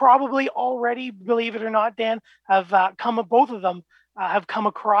 They've probably already, believe it or not, Dan, have both of them have come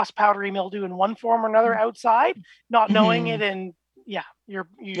across powdery mildew in one form or another outside, not knowing it, and you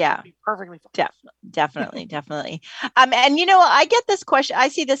should be perfectly fine. Definitely. And I get this question. I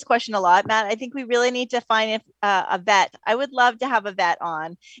see this question a lot, Matt. I think we really need to find a vet. I would love to have a vet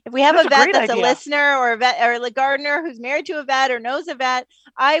on. If we have a vet that's a listener or a vet or a gardener who's married to a vet or knows a vet,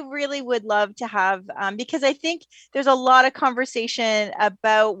 I really would love to have, because I think there's a lot of conversation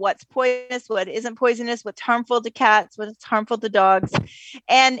about what's poisonous, what isn't poisonous, what's harmful to cats, what's harmful to dogs.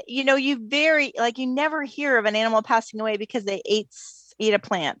 And, you never hear of an animal passing away because they ate a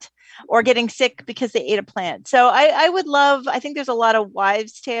plant or getting sick because they ate a plant. So I think there's a lot of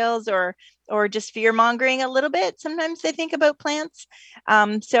wives' tales or just fear mongering a little bit. Sometimes they think about plants.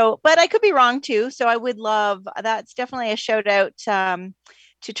 But I could be wrong too. So I would love, that's definitely a shout out,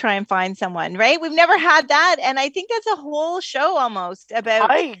 to try and find someone, right? We've never had that. And I think that's a whole show almost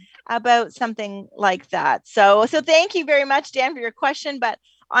about something like that. So thank you very much, Dan, for your question. But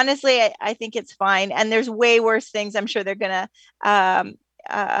honestly, I think it's fine. And there's way worse things I'm sure they're going to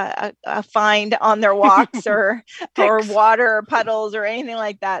find on their walks or water or puddles or anything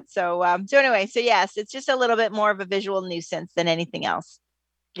like that. So anyway, yes, it's just a little bit more of a visual nuisance than anything else.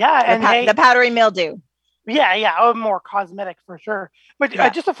 Yeah. And the powdery mildew. Yeah. More cosmetic for sure. But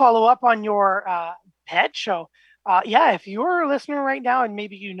just to follow up on your pet show, if you're a listener right now and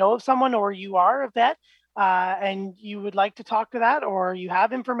maybe you know of someone or you are a vet, and you would like to talk to that, or you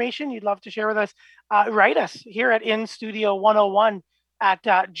have information you'd love to share with us, write us here at instudio101 at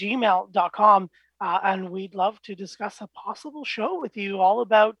gmail.com. And we'd love to discuss a possible show with you all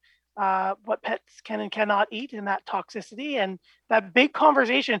about what pets can and cannot eat and that toxicity and that big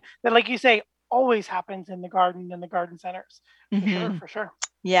conversation that, like you say, always happens in the garden and the garden centers. For sure.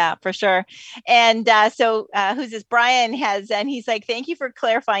 Yeah, for sure. And who's this? Brian and he's like, thank you for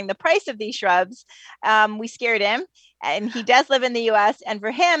clarifying the price of these shrubs. We scared him, and he does live in the US. And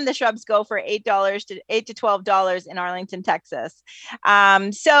for him, the shrubs go for $8 to $12 in Arlington, Texas.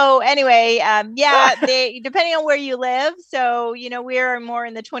 So anyway, they, depending on where you live. So, we're more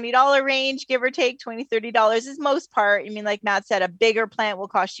in the $20 range, give or take. $20-$30 is most part. I mean, like Matt said, a bigger plant will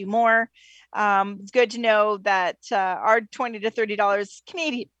cost you more. It's good to know that our $20 to $30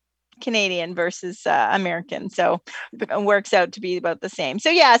 Canadian versus American, so it works out to be about the same.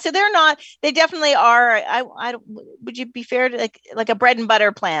 So so they definitely are. I would you be fair to like a bread and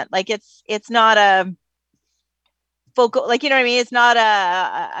butter plant? Like it's not a focal, like, you know what I mean? It's not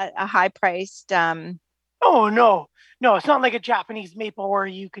a high priced. Oh no, it's not like a Japanese maple where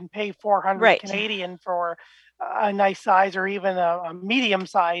you can pay 400 Canadian for a nice size or even a medium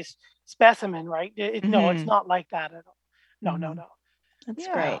size specimen, right? No, it's not like that at all. No. That's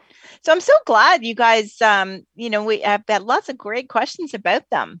great. So I'm so glad you guys, we have got lots of great questions about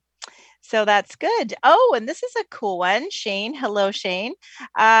them. So that's good. Oh, and this is a cool one. Shane. Hello, Shane.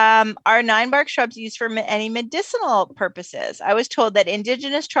 Are nine bark shrubs used for any medicinal purposes? I was told that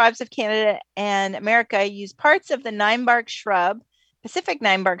Indigenous tribes of Canada and America use parts of the nine bark shrub, Pacific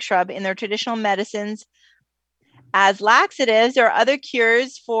nine bark shrub, in their traditional medicines as laxatives or other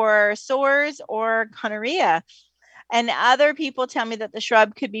cures for sores or gonorrhea. And other people tell me that the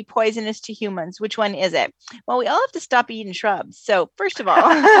shrub could be poisonous to humans. Which one is it? Well, we all have to stop eating shrubs. So first of all,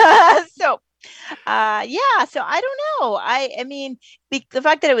 so I don't know. I mean, the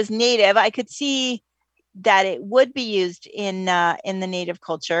fact that it was native, I could see that it would be used in the native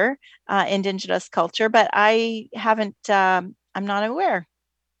culture, Indigenous culture, but I haven't. I'm not aware.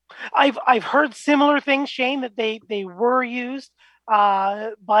 I've heard similar things, Shane, that they were used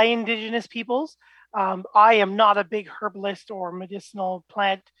by Indigenous peoples. I am not a big herbalist or medicinal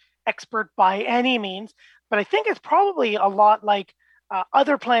plant expert by any means, but I think it's probably a lot like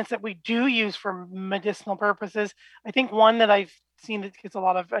other plants that we do use for medicinal purposes. I think one that I've seen that gets a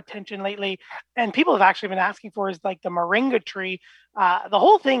lot of attention lately, and people have actually been asking for, is like the moringa tree. The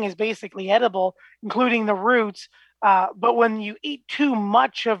whole thing is basically edible, including the roots. But when you eat too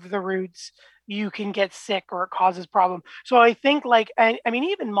much of the roots, you can get sick or it causes problems. So I think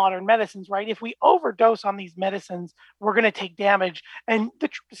even modern medicines, right? If we overdose on these medicines, we're going to take damage. And the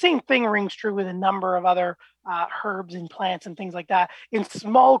same thing rings true with a number of other herbs and plants and things like that. In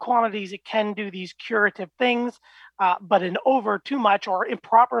small quantities, it can do these curative things, but in over too much or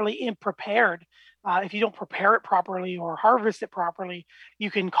improperly prepared, if you don't prepare it properly or harvest it properly,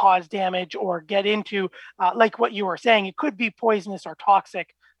 you can cause damage or get into, like what you were saying, it could be poisonous or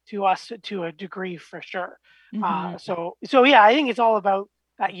toxic to us to a degree for sure. Mm-hmm. So yeah, I think it's all about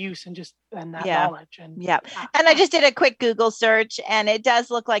that use and that knowledge. And I just did a quick Google search, and it does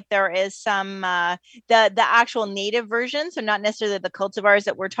look like there is some the actual native version, so not necessarily the cultivars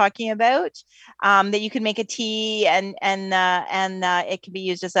that we're talking about, that you can make a tea and it can be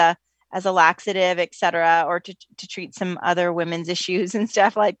used as a laxative, etc., or to treat some other women's issues and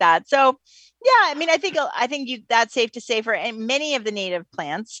stuff like that. So yeah, I mean, I think that's safe to say for many of the native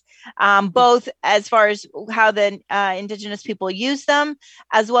plants, both as far as how the Indigenous people use them,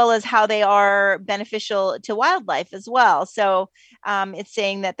 as well as how they are beneficial to wildlife as well. So it's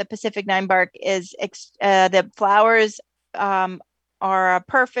saying that the Pacific nine bark is the flowers are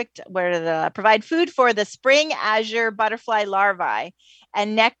perfect where to provide food for the spring azure butterfly larvae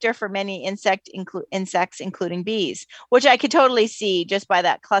and nectar for many insects, including bees, which I could totally see just by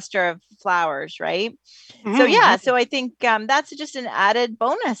that cluster of flowers, right? Mm-hmm. So I think that's just an added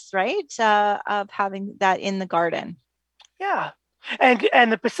bonus, right, of having that in the garden. Yeah,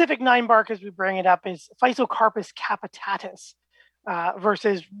 and the Pacific nine bark, as we bring it up, is Physocarpus capitatus,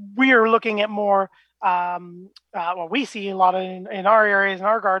 versus we're looking at more. We see a lot in our areas, in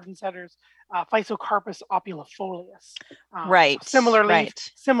our garden centers, Physocarpus opulifolius. Right. Similarly,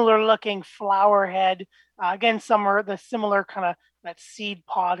 similar looking flower head. Again, some are the similar kind of that seed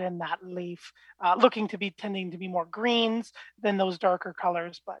pod and that leaf, tending to be more greens than those darker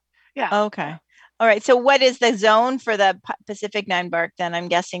colors. But yeah. Okay. All right. So what is the zone for the Pacific nine bark then? I'm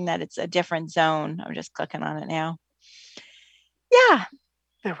guessing that it's a different zone. I'm just clicking on it now. Yeah.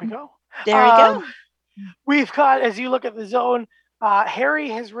 There we go. There we go. We've got, as you look at the zone, Harry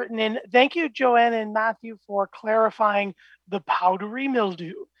has written in, thank you, Joanne and Matthew, for clarifying the powdery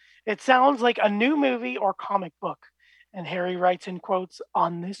mildew. It sounds like a new movie or comic book. And Harry writes in quotes,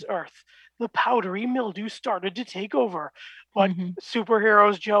 on this earth, the powdery mildew started to take over. But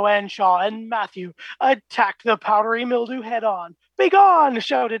superheroes Joanne, Shaw, and Matthew attacked the powdery mildew head on. Begone,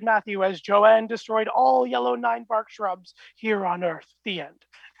 shouted Matthew as Joanne destroyed all yellow nine bark shrubs here on earth. The end.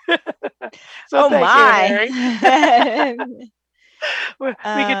 So thank you, Harry. We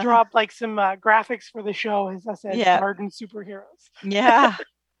could drop like some graphics for the show, as I said, garden superheroes. Yeah.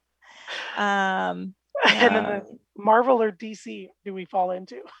 And then the Marvel or DC do we fall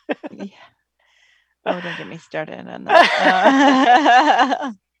into? Yeah. Oh, don't get me started on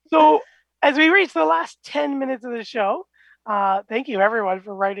that. So as we reach the last 10 minutes of the show, thank you everyone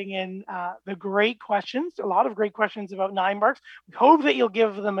for writing in the great questions, a lot of great questions about nine barks. We hope that you'll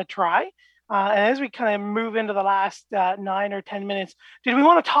give them a try. And as we kind of move into the last 9 or 10 minutes, did we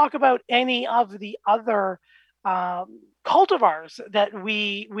want to talk about any of the other cultivars that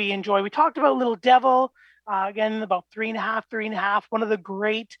we enjoy? We talked about Little Devil, again, about 3.5. One of the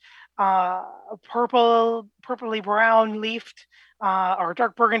great purpley brown leafed, or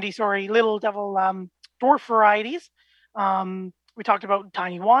dark burgundy, Little Devil dwarf varieties. We talked about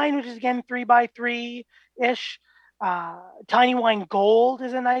Tiny Wine, which is again 3x3-ish. Tiny Wine Gold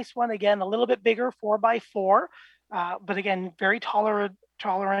is a nice one. Again, a little bit bigger, 4x4, but again, very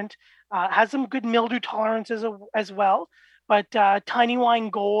tolerant. Has some good mildew tolerance as well. But Tiny Wine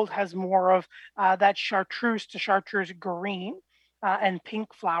Gold has more of that chartreuse to chartreuse green and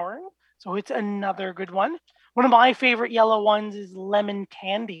pink flowering. So it's another good one. One of my favorite yellow ones is Lemon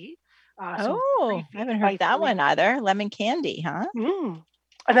Candy. I haven't heard that one either. Lemon Candy, huh?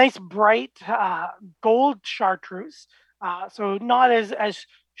 A nice bright gold chartreuse. So not as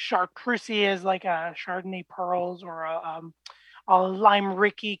chartreusey as like a Chardonnay Pearls or a lime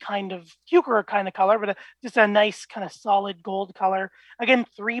Ricky kind of heuchera kind of color, but just a nice kind of solid gold color. Again,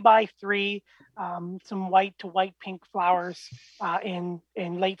 3x3, some white to white pink flowers in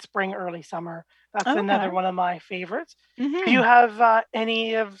late spring, early summer. That's another one of my favorites. Do you have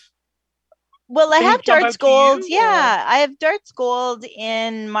any of? Well, I have Darts Gold. Yeah, I have Darts Gold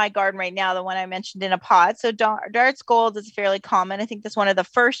in my garden right now, the one I mentioned in a pot. So Darts Gold is fairly common. I think that's one of the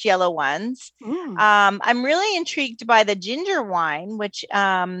first yellow ones. I'm really intrigued by the Ginger Wine, which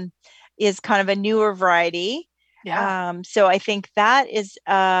is kind of a newer variety. Yeah. So I think that is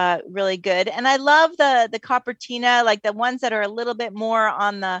really good. And I love the Coppertina, like the ones that are a little bit more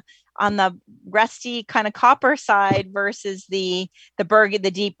on the rusty kind of copper side versus the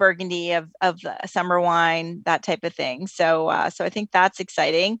deep burgundy of the summer wine, that type of thing. So I think that's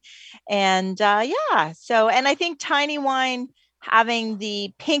exciting. And and I think Tiny Wine having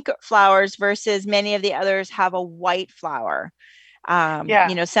the pink flowers versus many of the others have a white flower.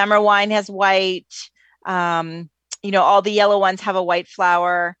 Summer wine has white. All the yellow ones have a white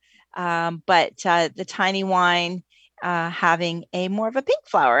flower, but the Tiny Wine having a more of a pink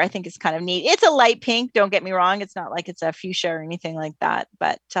flower, I think is kind of neat. It's a light pink. Don't get me wrong. It's not like it's a fuchsia or anything like that,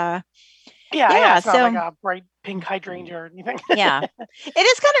 but it's not like a bright pink hydrangea or anything. Yeah. It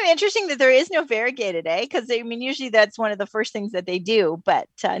is kind of interesting that there is no variegated, because usually that's one of the first things that they do, but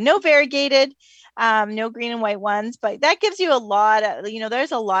no variegated, no green and white ones, but that gives you a lot of,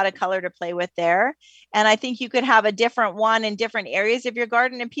 there's a lot of color to play with there. And I think you could have a different one in different areas of your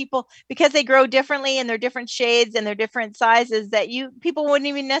garden, and people, because they grow differently and they're different shades and they're different sizes, that people wouldn't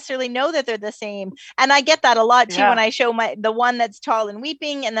even necessarily know that they're the same. And I get that a lot too when I show the one that's tall and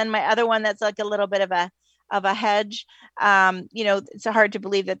weeping, and then my other one that's like a little bit of a hedge. It's hard to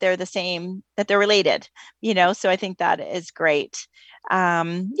believe that they're the same, that they're related, so I think that is great.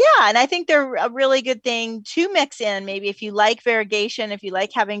 And I think they're a really good thing to mix in, maybe if you like variegation, if you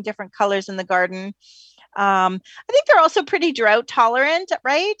like having different colors in the garden. I think they're also pretty drought tolerant,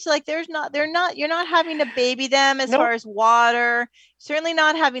 right? Like you're not having to baby them as far as water, certainly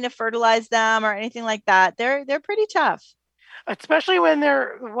not having to fertilize them or anything like that. They're pretty tough. Especially when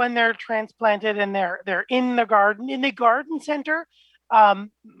they're transplanted and they're in the garden center,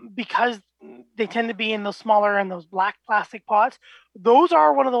 because they tend to be in those smaller and those black plastic pots. Those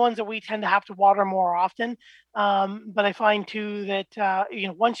are one of the ones that we tend to have to water more often. But I find too that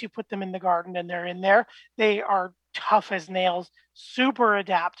once you put them in the garden and they're in there, they are tough as nails, super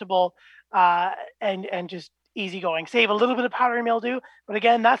adaptable, and just easygoing. Save a little bit of powdery mildew, but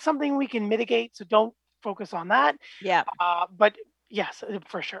again, that's something we can mitigate. So don't focus on that. Yeah. But yes,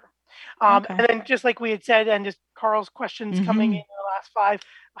 for sure. And then just like we had said, and just Carl's questions coming in the last 5,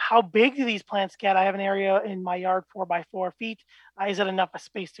 how big do these plants get? I have an area in my yard 4x4 feet. Is it enough of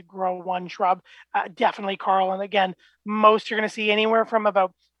space to grow one shrub? Definitely, Carl. And again, most you're going to see anywhere from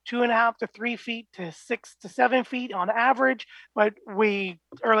about 2.5 to 3 feet to 6 to 7 feet on average. But we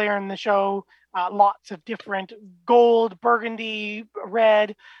earlier in the show, lots of different gold, burgundy,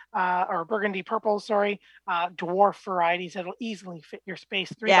 red, or burgundy purple, dwarf varieties that'll easily fit your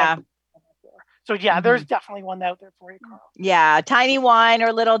space. 3x4. So there's definitely one out there for you, Carl. Yeah, Tiny Wine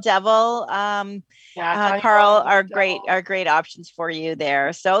or Little Devil, Carl, are great options for you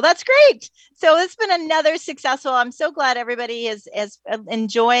there. So that's great. So it's been another successful. I'm so glad everybody is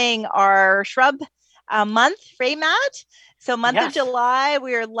enjoying our shrub month, right, Matt? So month of July,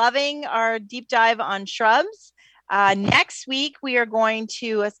 we are loving our deep dive on shrubs. Next week, we are going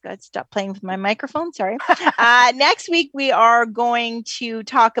to stop playing with my microphone. Sorry. Next week, we are going to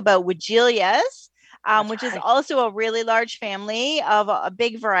talk about Weigelias, which is also a really large family of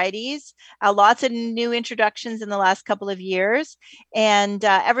big varieties. Lots of new introductions in the last couple of years. And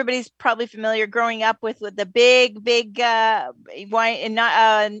everybody's probably familiar growing up with the big wine,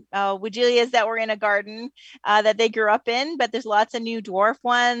 Weigelias that were in a garden that they grew up in. But there's lots of new dwarf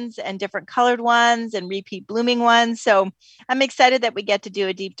ones and different colored ones and repeat blooming ones. So I'm excited that we get to do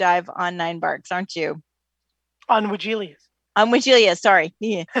a deep dive on 9 Barks, aren't you? On Weigelias. On Weigelius, sorry.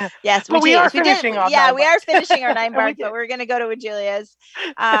 Yeah. Yes, but we are finishing on we are finishing our 9 bark, but we're going to go to Weigelius.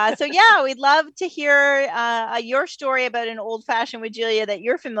 So yeah, we'd love to hear your story about an old-fashioned Weigelia that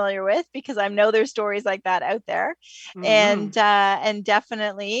you're familiar with, because I know there's stories like that out there, and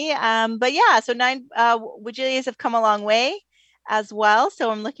definitely. But yeah, so Weigelius have come a long way as well,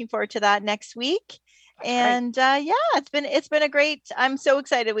 so I'm looking forward to that next week. And it's been a great. I'm so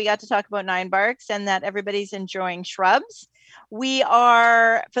excited we got to talk about 9 barks and that everybody's enjoying shrubs. We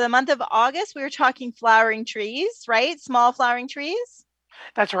are, for the month of August, we were talking flowering trees, right? Small flowering trees.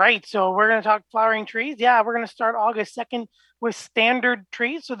 That's right. So we're going to talk flowering trees. Yeah, we're going to start August 2nd with standard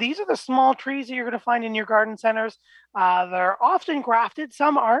trees. So these are the small trees that you're going to find in your garden centers. They're often grafted.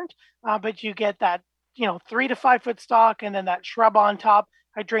 Some aren't, but you get that 3 to 5 foot stalk and then that shrub on top.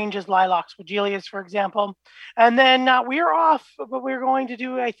 Hydrangeas, lilacs, Weigelias, for example. And then we're off, but we're going to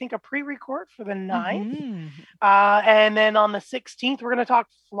do, I think, a pre-record for the 9th. And then on the 16th, we're going to talk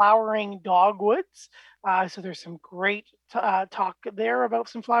flowering dogwoods. So there's some great talk there about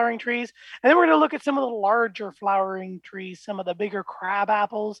some flowering trees. And then we're going to look at some of the larger flowering trees, some of the bigger crab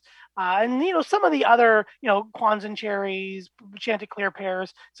apples, and, some of the other, Kwanzan cherries, Chanticleer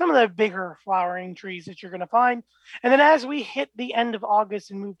pears, some of the bigger flowering trees that you're going to find. And then as we hit the end of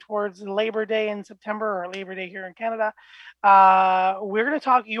August and move towards Labor Day in September, or Labor Day here in Canada, we're going to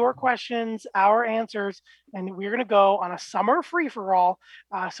talk your questions, our answers, and we're going to go on a summer free-for-all.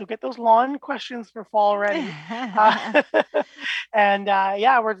 So get those lawn questions for fall ready. And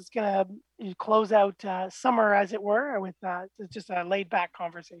we're just going to close out summer, as it were, with just a laid-back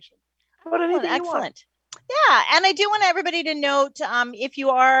conversation. What anything excellent. You want. Yeah, and I do want everybody to note, if you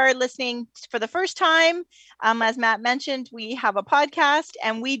are listening for the first time, as Matt mentioned, we have a podcast,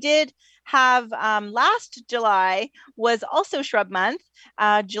 and we did have last July was also Shrub Month,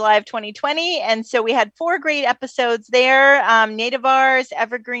 July of 2020. And so we had 4 great episodes there, nativars,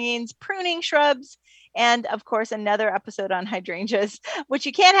 evergreens, pruning shrubs, and of course, another episode on hydrangeas, which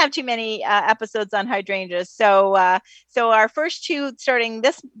you can't have too many episodes on hydrangeas. So our first 2 starting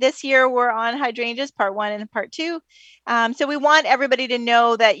this year were on hydrangeas, part 1 and part 2. So we want everybody to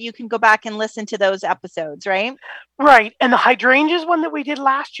know that you can go back and listen to those episodes, right? Right. And the hydrangeas one that we did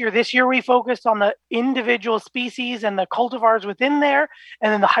last year, this year we focused on the individual species and the cultivars within there.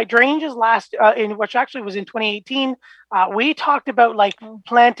 And then the hydrangeas which actually was in 2018, we talked about like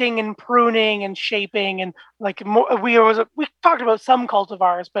planting and pruning and shaping, and like we talked about some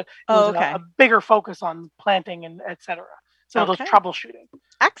cultivars, but it was a bigger focus on planting and etc. So those troubleshooting.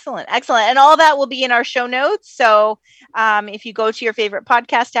 Excellent. And all that will be in our show notes. So if you go to your favorite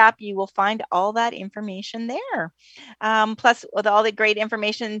podcast app, you will find all that information there. Plus with all the great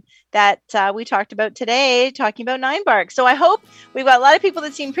information that we talked about today, talking about 9 bark. So I hope we've got a lot of people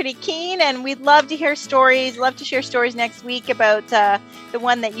that seem pretty keen, and we'd love to hear stories. Love to share stories next week about the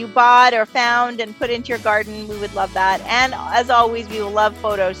one that you bought or found and put into your garden. We would love that. And as always, we will love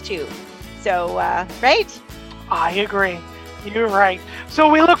photos too. So, right? I agree. You're right.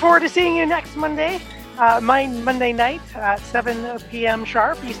 So we look forward to seeing you next Monday, Monday night at 7 p.m.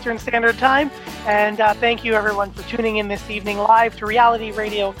 sharp Eastern Standard Time. And thank you, everyone, for tuning in this evening live to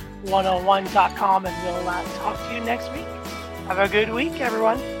realityradio101.com. And we'll talk to you next week. Have a good week,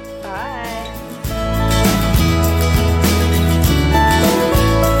 everyone. Bye.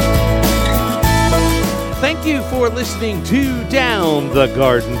 Thank you for listening to Down the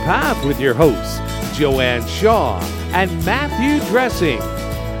Garden Path with your hosts, Joanne Shaw and Matthew Dressing,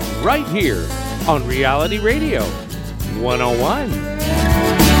 right here on Reality Radio 101.